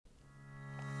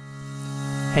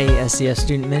Hey, SCF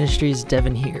Student Ministries,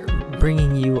 Devin here,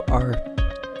 bringing you our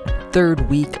third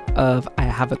week of I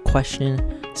Have a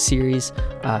Question series.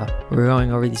 We're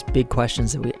going over these big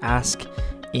questions that we ask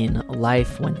in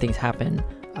life when things happen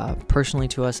personally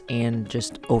to us and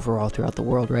just overall throughout the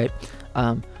world, right?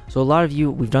 So a lot of you,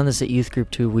 we've done this at youth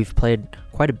group too. We've played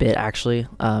quite a bit, actually.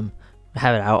 I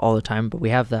have it out all the time, but we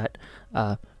have that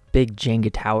big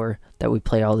Jenga tower that we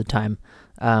play all the time.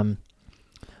 And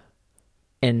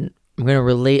I'm going to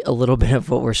relate a little bit of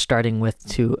what we're starting with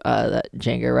to that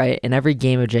Jenga, right? In every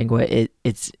game of Jenga,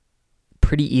 it's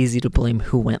pretty easy to blame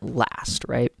who went last,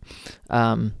 right?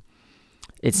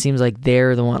 It seems like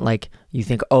they're the one, like, you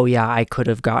think, oh yeah, I could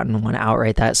have gotten one out,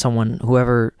 right? That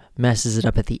whoever messes it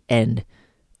up at the end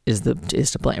is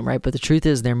to blame, right? But the truth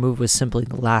is their move was simply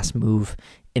the last move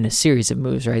in a series of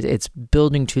moves, right? It's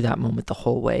building to that moment the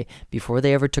whole way. Before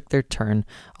they ever took their turn,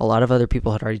 a lot of other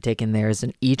people had already taken theirs,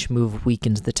 and each move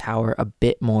weakens the tower a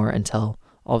bit more until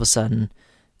all of a sudden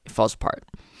it falls apart.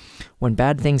 When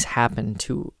bad things happen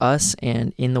to us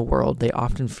and in the world, they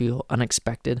often feel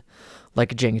unexpected,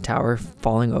 like a Jenga tower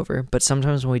falling over. But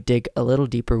sometimes when we dig a little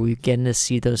deeper, we begin to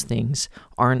see those things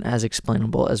aren't as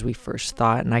explainable as we first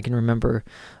thought. And I can remember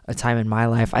a time in my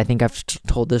life, I think I've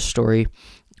told this story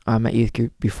at youth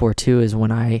group before too, is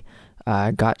when I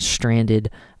got stranded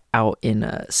out in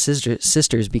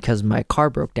Sisters because my car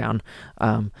broke down.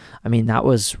 That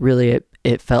was really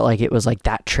it felt like it was like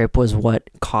that trip was what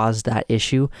caused that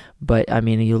issue. But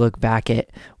you look back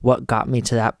at what got me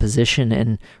to that position,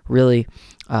 and really,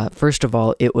 first of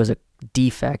all, it was a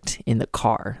defect in the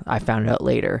car. I found out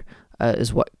later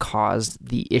is what caused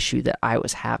the issue that I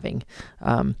was having.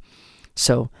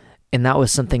 And that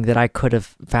was something that I could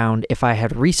have found if I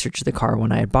had researched the car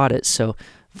when I had bought it. So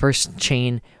first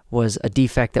chain was a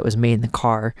defect that was made in the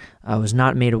car. Was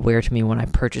not made aware to me when I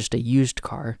purchased a used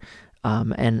car.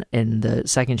 And the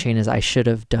second chain is I should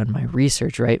have done my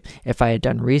research, right? If I had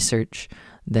done research,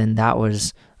 then that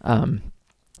was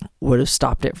would have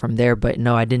stopped it from there. But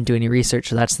no, I didn't do any research,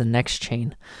 so that's the next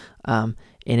chain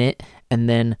in it. And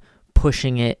then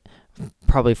pushing it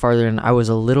probably farther, and I was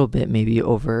a little bit maybe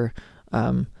over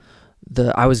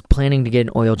I was planning to get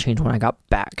an oil change when I got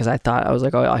back, because I was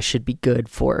like, oh, I should be good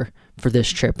for this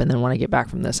trip, and then when I get back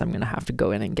from this, I'm going to have to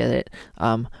go in and get it.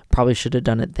 Probably should have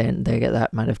done it then.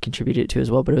 That might have contributed to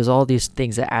as well, but it was all these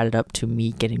things that added up to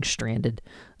me getting stranded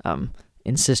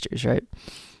in Sisters, right?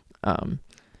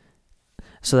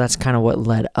 So that's kind of what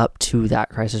led up to that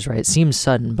crisis, right? It seems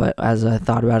sudden, but as I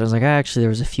thought about it, I was like, actually, there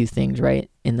was a few things, right,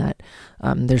 in that.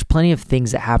 There's plenty of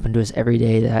things that happen to us every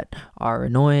day that are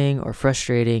annoying or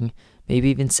frustrating, maybe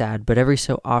even sad, but every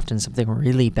so often something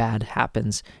really bad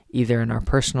happens, either in our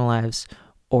personal lives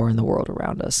or in the world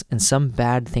around us. And some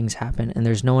bad things happen, and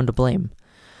there's no one to blame.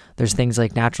 There's things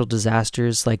like natural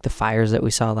disasters, like the fires that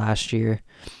we saw last year.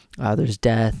 There's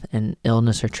death and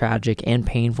illness are tragic and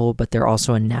painful, but they're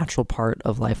also a natural part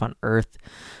of life on Earth.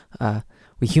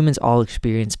 We humans all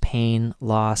experience pain,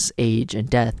 loss, age, and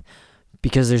death.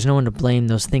 Because there's no one to blame,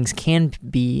 those things can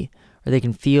be, or they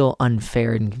can feel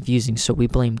unfair and confusing, so we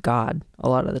blame God a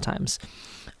lot of the times.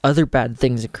 Other bad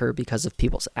things occur because of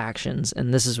people's actions,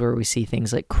 and this is where we see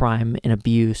things like crime and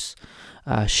abuse,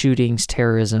 shootings,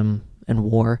 terrorism, and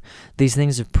war. These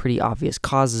things have pretty obvious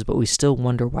causes, but we still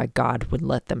wonder why God would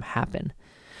let them happen.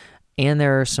 And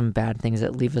there are some bad things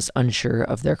that leave us unsure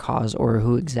of their cause or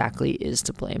who exactly is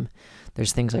to blame.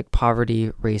 There's things like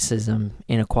poverty, racism,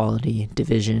 inequality,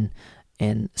 division,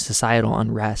 and societal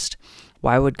unrest.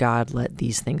 Why would God let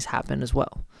these things happen as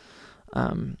well? So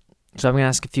I'm going to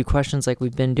ask a few questions like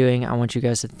we've been doing. I want you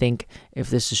guys to think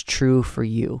if this is true for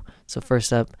you. So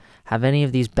first up, have any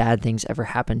of these bad things ever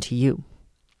happened to you?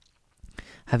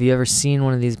 Have you ever seen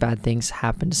one of these bad things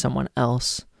happen to someone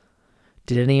else?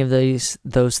 Did any of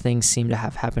those things seem to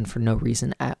have happened for no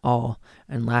reason at all?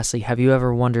 And lastly, have you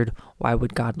ever wondered why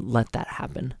would God let that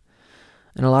happen?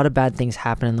 And a lot of bad things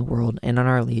happen in the world and in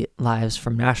our lives,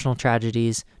 from national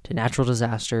tragedies to natural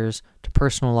disasters to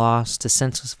personal loss to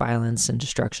senseless violence and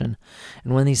destruction.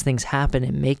 And when these things happen,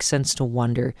 it makes sense to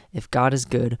wonder, if God is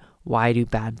good, why do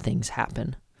bad things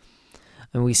happen?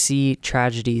 And we see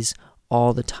tragedies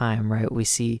all the time, right?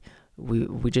 We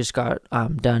just got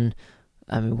done.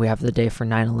 We have the day for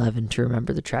 9/11 to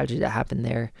remember the tragedy that happened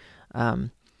there.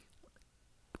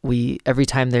 Every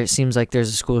time there seems like there's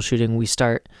a school shooting, we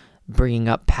start bringing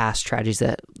up past tragedies,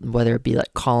 that whether it be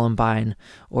like Columbine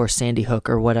or Sandy Hook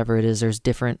or whatever it is, there's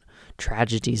different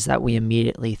tragedies that we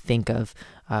immediately think of.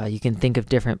 You can think of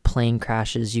different plane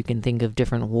crashes. You can think of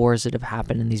different wars that have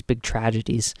happened and these big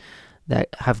tragedies that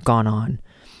have gone on.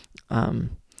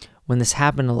 When this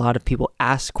happened, a lot of people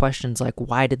asked questions like,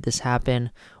 why did this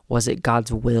happen? Was it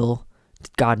God's will?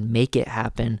 Did God make it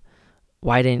happen?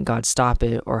 Why didn't God stop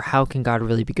it? Or how can God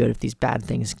really be good if these bad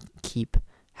things keep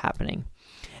happening?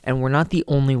 And we're not the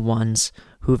only ones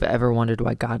who've ever wondered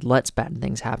why God lets bad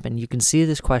things happen. You can see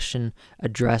this question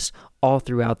addressed all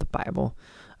throughout the Bible,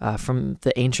 from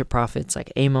the ancient prophets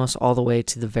like Amos all the way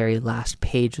to the very last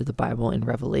page of the Bible in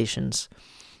Revelations.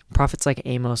 Prophets like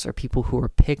Amos are people who were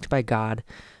picked by God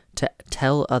to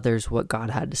tell others what God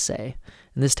had to say.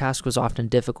 And this task was often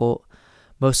difficult.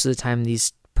 Most of the time,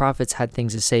 these prophets had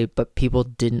things to say, but people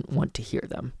didn't want to hear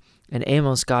them. In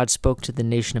Amos, God spoke to the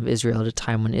nation of Israel at a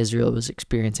time when Israel was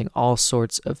experiencing all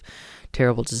sorts of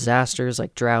terrible disasters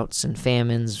like droughts and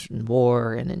famines and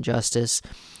war and injustice.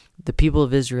 The people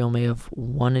of Israel may have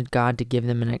wanted God to give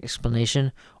them an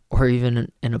explanation or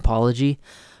even an apology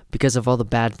because of all the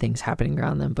bad things happening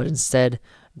around them, but instead,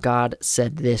 God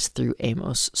said this through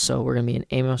Amos. So we're going to be in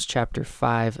Amos chapter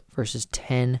 5, verses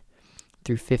 10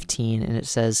 through 15, and it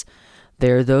says,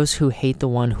 "There are those who hate the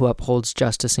one who upholds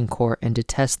justice in court and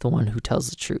detest the one who tells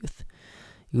the truth.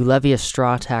 You levy a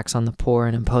straw tax on the poor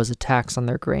and impose a tax on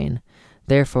their grain.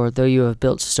 Therefore, though you have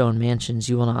built stone mansions,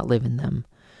 you will not live in them.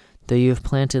 Though you have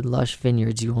planted lush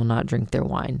vineyards, you will not drink their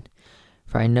wine.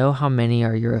 For I know how many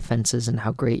are your offenses and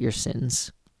how great your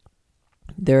sins.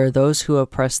 There are those who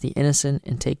oppress the innocent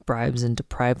and take bribes and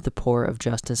deprive the poor of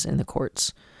justice in the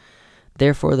courts.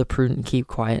 Therefore the prudent keep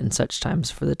quiet in such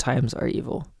times, for the times are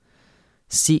evil.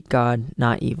 Seek God,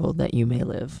 not evil, that you may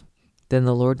live. Then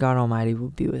the Lord God Almighty will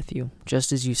be with you,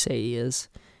 just as you say he is.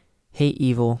 Hate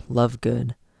evil, love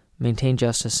good, maintain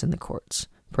justice in the courts.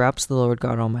 Perhaps the Lord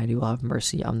God Almighty will have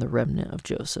mercy on the remnant of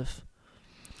Joseph."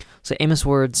 So Amos'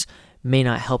 words may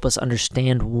not help us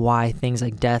understand why things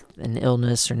like death and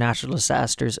illness or natural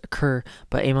disasters occur,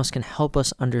 but Amos can help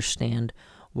us understand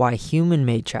why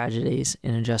human-made tragedies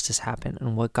and injustice happen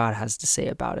and what God has to say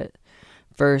about it.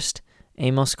 First,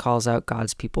 Amos calls out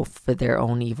God's people for their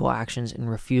own evil actions and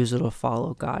refusal to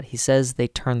follow God. He says they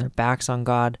turned their backs on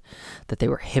God, that they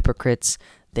were hypocrites,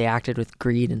 they acted with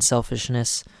greed and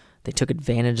selfishness, they took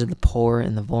advantage of the poor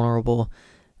and the vulnerable,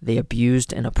 they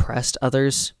abused and oppressed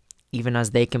others, even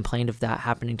as they complained of that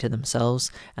happening to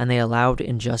themselves, and they allowed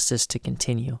injustice to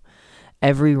continue.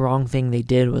 Every wrong thing they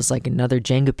did was like another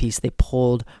Jenga piece they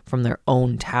pulled from their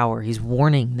own tower. He's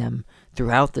warning them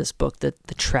throughout this book that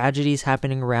the tragedies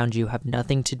happening around you have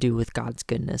nothing to do with God's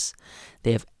goodness.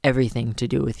 They have everything to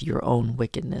do with your own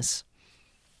wickedness.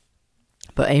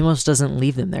 But Amos doesn't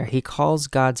leave them there. He calls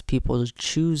God's people to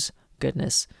choose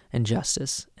goodness and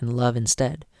justice and love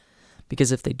instead,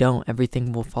 because if they don't,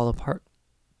 everything will fall apart.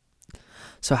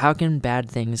 So how can bad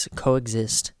things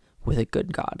coexist with a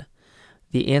good God?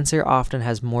 The answer often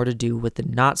has more to do with the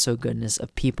not-so-goodness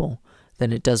of people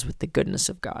than it does with the goodness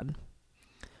of God.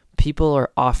 People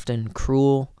are often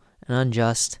cruel and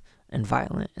unjust and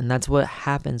violent, and that's what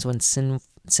happens when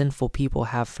sinful people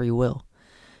have free will.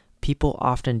 People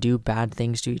often do bad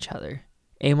things to each other.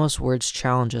 Amos' words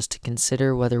challenge us to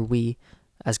consider whether we,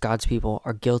 as God's people,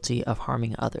 are guilty of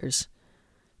harming others.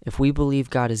 If we believe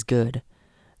God is good,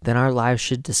 then our lives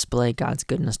should display God's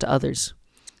goodness to others.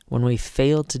 When we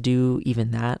fail to do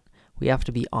even that, we have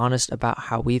to be honest about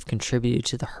how we've contributed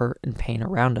to the hurt and pain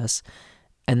around us,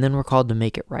 and then we're called to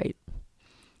make it right.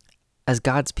 As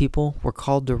God's people, we're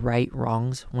called to right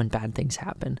wrongs when bad things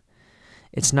happen.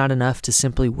 It's not enough to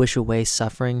simply wish away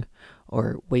suffering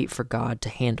or wait for God to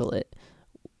handle it.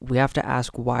 We have to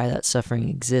ask why that suffering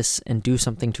exists and do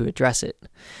something to address it,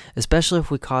 especially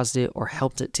if we caused it or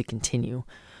helped it to continue.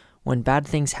 When bad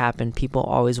things happen, people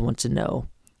always want to know,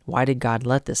 why did God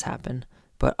let this happen?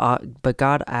 But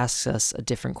God asks us a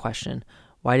different question.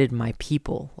 Why did my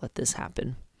people let this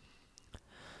happen?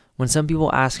 When some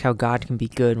people ask how God can be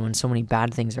good when so many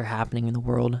bad things are happening in the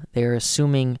world, they are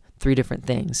assuming three different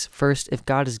things. First, if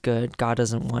God is good, God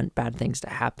doesn't want bad things to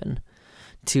happen.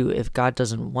 Two, if God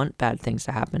doesn't want bad things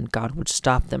to happen, God would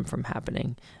stop them from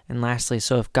happening. And lastly,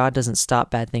 so if God doesn't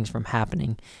stop bad things from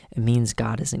happening, it means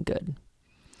God isn't good.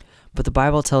 But the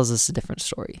Bible tells us a different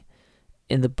story.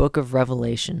 In the book of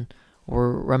Revelation,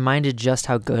 we're reminded just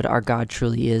how good our God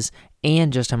truly is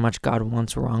and just how much God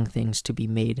wants wrong things to be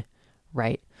made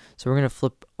right. So we're going to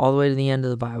flip all the way to the end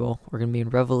of the Bible. We're going to be in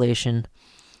Revelation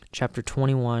chapter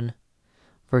 21,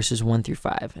 verses 1 through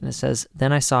 5. And it says,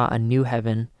 "Then I saw a new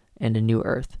heaven and a new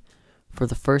earth. For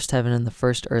the first heaven and the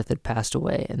first earth had passed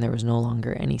away, and there was no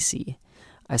longer any sea.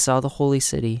 I saw the holy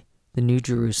city, the new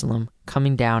Jerusalem,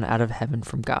 coming down out of heaven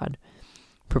from God,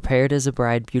 prepared as a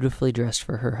bride beautifully dressed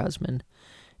for her husband.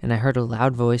 And I heard a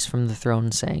loud voice from the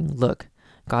throne saying, 'Look,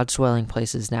 God's dwelling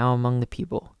place is now among the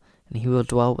people, and he will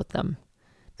dwell with them.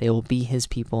 They will be his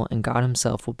people, and God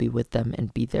himself will be with them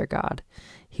and be their God.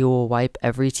 He will wipe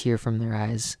every tear from their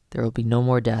eyes. There will be no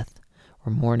more death,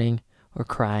 or mourning, or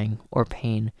crying, or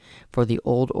pain, for the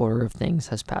old order of things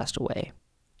has passed away.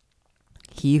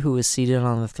 He who is seated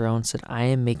on the throne said, I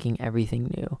am making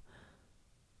everything new.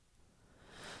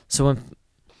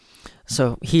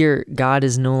 So here, God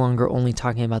is no longer only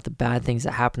talking about the bad things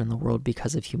that happen in the world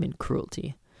because of human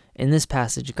cruelty. In this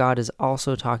passage, God is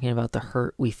also talking about the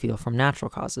hurt we feel from natural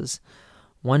causes.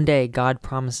 One day, God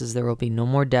promises there will be no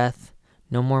more death,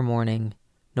 no more mourning,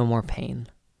 no more pain.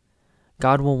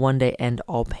 God will one day end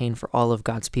all pain for all of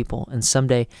God's people, and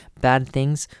someday bad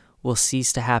things will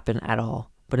cease to happen at all.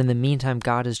 But in the meantime,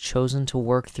 God has chosen to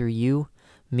work through you,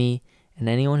 me, and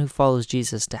anyone who follows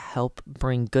Jesus to help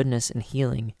bring goodness and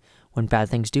healing when bad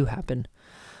things do happen.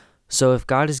 So if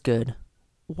God is good,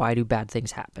 why do bad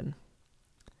things happen?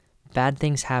 Bad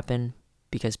things happen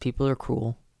because people are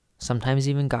cruel, sometimes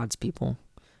even God's people,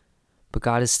 but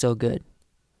God is still good.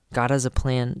 God has a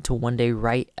plan to one day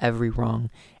right every wrong,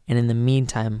 and in the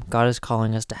meantime, God is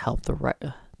calling us to help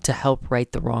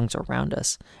right the wrongs around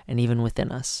us and even within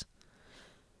us.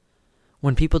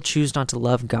 When people choose not to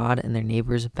love God and their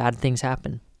neighbors, bad things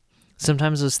happen.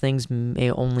 Sometimes those things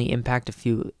may only impact a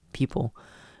few people.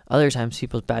 Other times,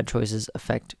 people's bad choices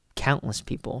affect countless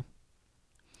people.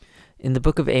 In the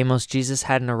book of Amos, Jesus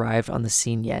hadn't arrived on the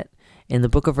scene yet. In the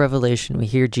book of Revelation, we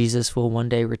hear Jesus will one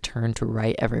day return to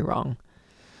right every wrong.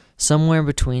 Somewhere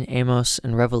between Amos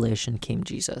and Revelation came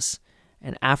Jesus,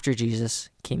 and after Jesus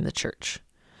came the church.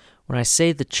 When I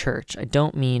say the church, I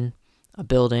don't mean a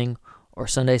building or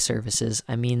Sunday services.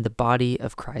 I mean the body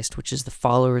of Christ, which is the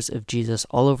followers of Jesus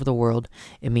all over the world.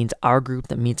 It means our group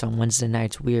that meets on Wednesday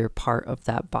nights. We are part of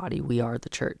that body. We are the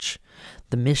church.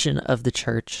 The mission of the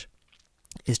church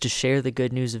is to share the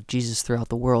good news of Jesus throughout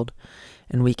the world,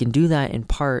 and we can do that in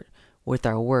part with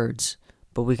our words,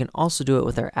 but we can also do it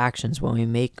with our actions when we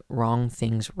make wrong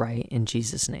things right in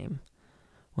Jesus' name.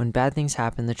 When bad things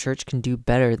happen, the church can do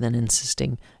better than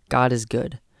insisting God is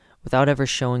good, without ever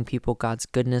showing people God's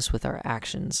goodness with our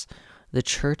actions. The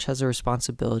church has a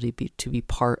responsibility to be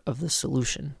part of the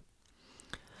solution.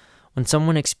 When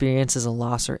someone experiences a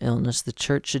loss or illness, the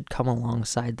church should come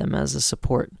alongside them as a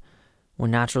support. When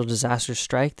natural disasters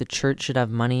strike, the church should have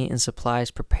money and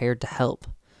supplies prepared to help.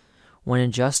 When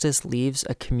injustice leaves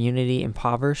a community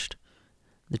impoverished,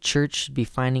 the church should be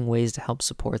finding ways to help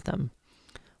support them.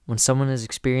 When someone is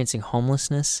experiencing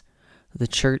homelessness, the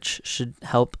church should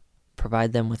help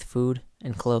provide them with food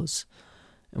and clothes.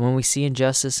 And when we see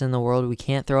injustice in the world, we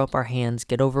can't throw up our hands,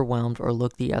 get overwhelmed, or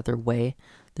look the other way.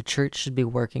 The church should be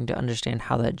working to understand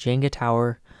how that Jenga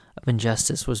tower of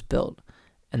injustice was built,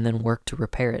 and then work to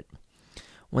repair it.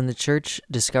 When the church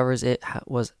discovers it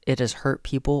has hurt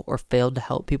people or failed to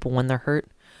help people when they're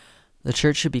hurt, the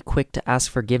church should be quick to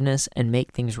ask forgiveness and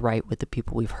make things right with the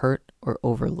people we've hurt or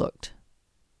overlooked.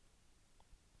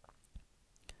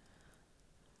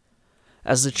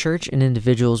 As the church and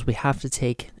individuals, we have to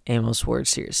take Amos' words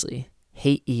seriously.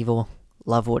 Hate evil,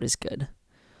 love what is good.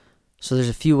 So there's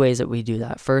a few ways that we do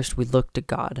that. First, we look to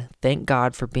God. Thank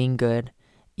God for being good,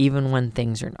 even when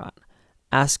things are not.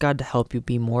 Ask God to help you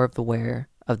be more aware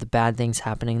of the bad things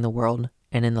happening in the world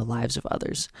and in the lives of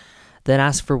others. Then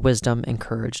ask for wisdom and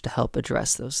courage to help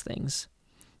address those things.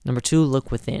 Number 2,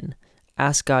 look within.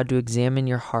 Ask God to examine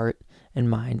your heart and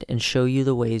mind and show you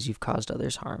the ways you've caused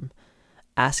others harm.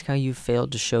 Ask how you've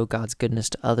failed to show God's goodness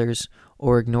to others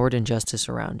or ignored injustice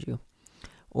around you,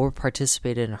 or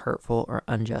participated in hurtful or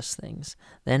unjust things.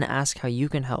 Then ask how you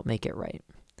can help make it right.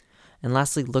 And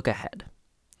lastly, look ahead.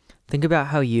 Think about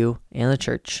how you and the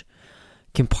church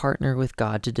can partner with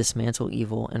God to dismantle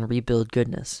evil and rebuild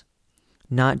goodness,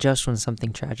 not just when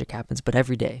something tragic happens, but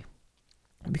every day,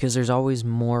 because there's always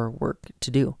more work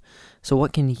to do. So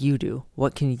what can you do?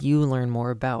 What can you learn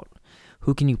more about?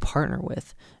 Who can you partner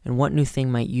with? And what new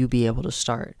thing might you be able to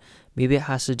start? Maybe it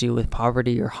has to do with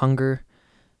poverty or hunger.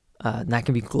 And that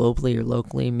can be globally or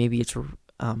locally. Maybe it's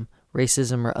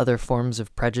racism or other forms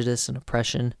of prejudice and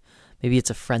oppression. Maybe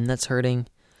it's a friend that's hurting.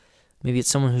 Maybe it's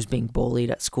someone who's being bullied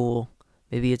at school.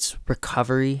 Maybe it's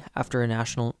recovery after a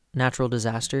natural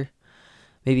disaster.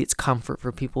 Maybe it's comfort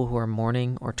for people who are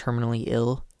mourning or terminally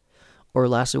ill. Or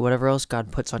lastly, whatever else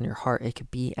God puts on your heart. It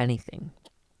could be anything.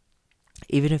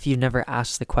 Even if you've never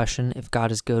asked the question, if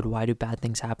God is good, why do bad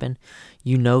things happen?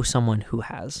 You know someone who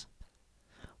has.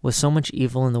 With so much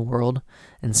evil in the world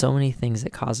and so many things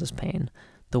that cause us pain,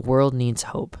 the world needs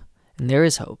hope. And there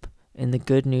is hope in the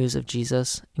good news of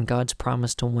Jesus and God's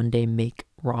promise to one day make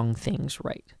wrong things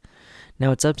right.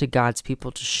 Now it's up to God's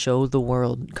people to show the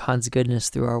world God's goodness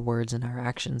through our words and our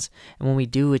actions. And when we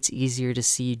do, it's easier to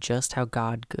see just how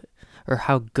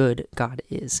good God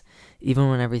is, even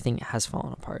when everything has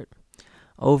fallen apart.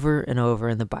 Over and over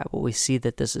in the Bible, we see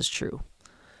that this is true.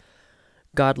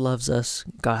 God loves us.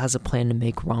 God has a plan to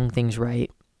make wrong things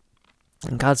right.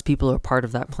 And God's people are part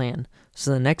of that plan. So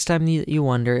the next time you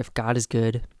wonder if God is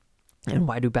good and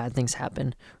why do bad things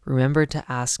happen, remember to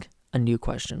ask a new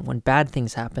question. When bad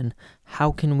things happen,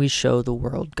 how can we show the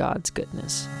world God's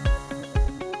goodness?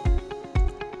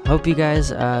 Hope you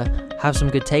guys have some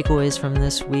good takeaways from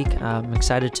this week. I'm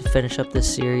excited to finish up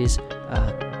this series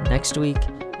next week.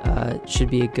 Should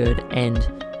be a good end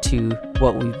to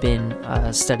what we've been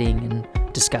studying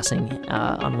and discussing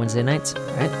on Wednesday nights. All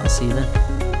right, I'll see you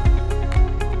then.